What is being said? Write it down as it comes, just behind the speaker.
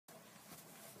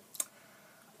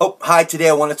Hi, today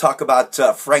I want to talk about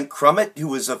Frank Crumit, who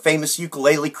was a famous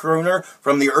ukulele crooner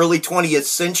from the early 20th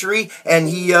century, and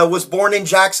he was born in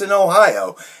Jackson,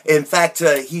 Ohio. In fact,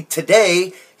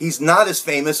 he's not as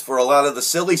famous for a lot of the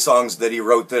silly songs that he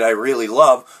wrote that I really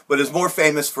love, but is more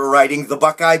famous for writing the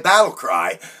Buckeye Battle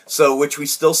Cry, which we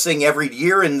still sing every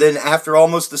year, and then after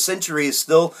almost a century is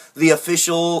still the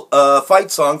official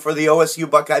fight song for the OSU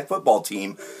Buckeye football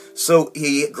team. So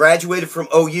he graduated from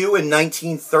OU in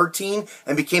 1913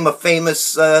 and became a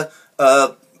famous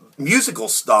musical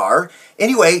star.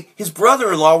 Anyway, his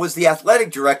brother-in-law was the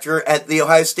athletic director at the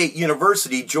Ohio State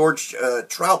University, George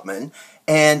Troutman,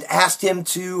 and asked him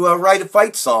to write a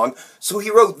fight song. So he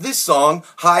wrote this song,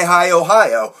 Hi, Hi,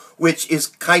 Ohio, which is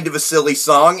kind of a silly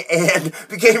song and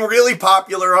became really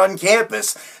popular on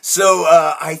campus. So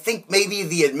I think maybe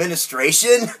the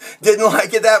administration didn't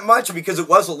like it that much because it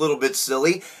was a little bit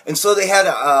silly. And so they had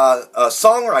a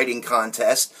songwriting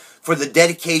contest for the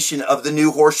dedication of the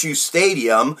new Horseshoe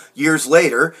Stadium years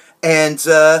later.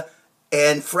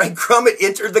 And Frank Crumit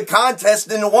entered the contest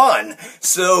and won.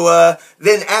 So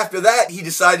then after that, he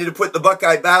decided to put the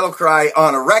Buckeye Battle Cry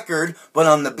on a record, but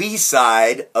on the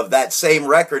B-side of that same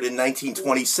record in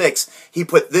 1926, he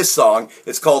put this song.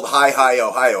 It's called Hi, Hi,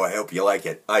 Ohio. I hope you like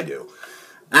it. I do.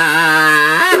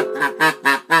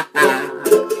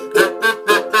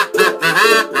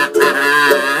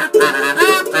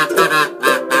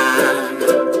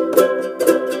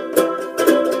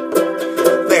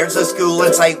 There's a school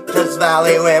in Cypress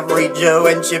Valley where every Joe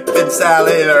and Chip and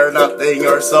Sally learn nothing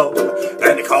or so,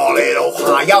 and they call it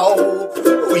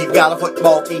Ohio. We've got a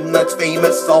football team that's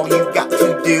famous. All you've got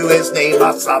to do is name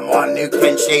us someone who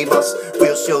can shame us.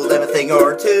 We'll show them a thing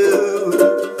or two.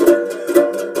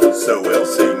 So we'll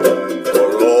sing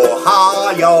for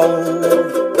Ohio,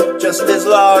 just as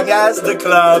long as the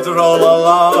clouds roll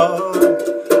along,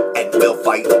 and we'll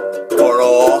fight for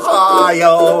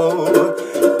Ohio.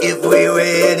 If we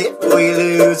win, if we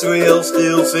lose, we'll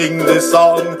still sing this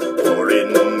song. For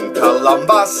in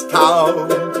Columbus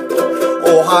town,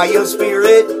 Ohio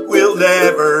spirit will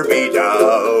never be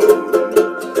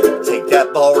down. Take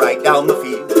that ball right down the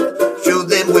field, show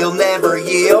them we'll never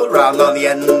yield. Round on the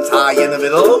ends, high in the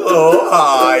middle,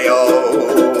 Ohio.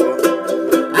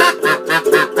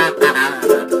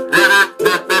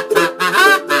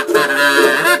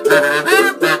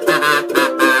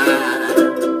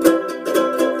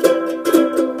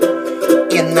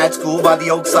 In that school by the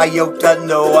old Scioto,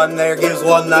 no one there gives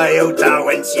one iota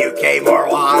whence you came or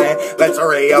why. That's a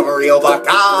ray of a real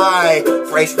Buckeye.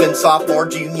 Freshman, sophomore,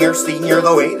 junior, senior,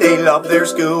 the way they love their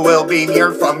school will be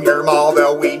near. From your mall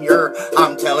they'll wean your,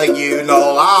 I'm telling you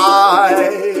no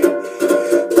lie.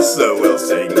 So we'll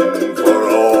sing for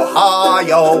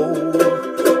Ohio,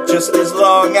 just as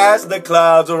long as the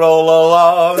clouds roll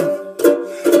along,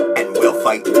 and we'll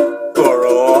fight for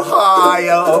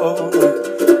Ohio.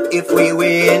 If we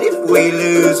win, if we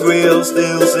lose, we'll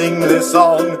still sing this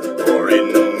song. For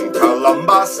in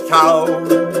Columbus town,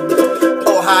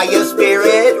 Ohio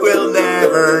spirit will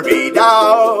never be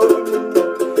down.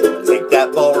 Take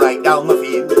that ball right down the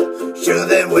field, show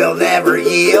them we'll never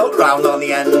yield. Round on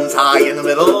the ends, high in the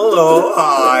middle,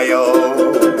 Ohio.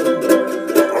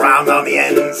 Round on the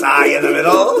ends, high in the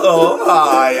middle,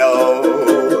 Ohio.